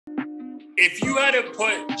If you had to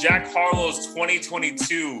put Jack Harlow's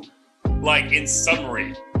 2022 like in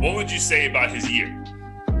summary, what would you say about his year?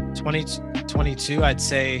 2022, I'd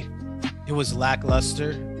say it was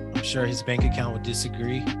lackluster. I'm sure his bank account would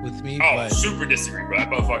disagree with me. Oh, but super disagree, bro. That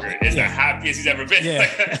motherfucker is the happiest he's ever been.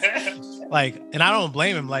 Yeah. Like, and I don't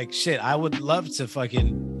blame him. Like, shit, I would love to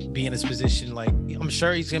fucking be in his position. Like, I'm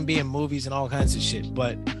sure he's gonna be in movies and all kinds of shit.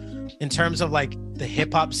 But in terms of like the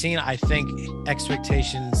hip hop scene, I think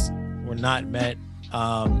expectations were not met.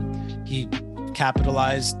 He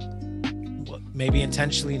capitalized, maybe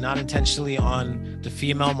intentionally, not intentionally, on the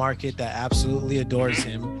female market that absolutely adores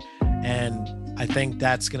him. And I think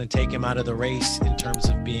that's going to take him out of the race in terms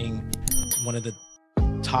of being one of the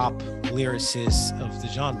top lyricists of the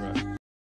genre.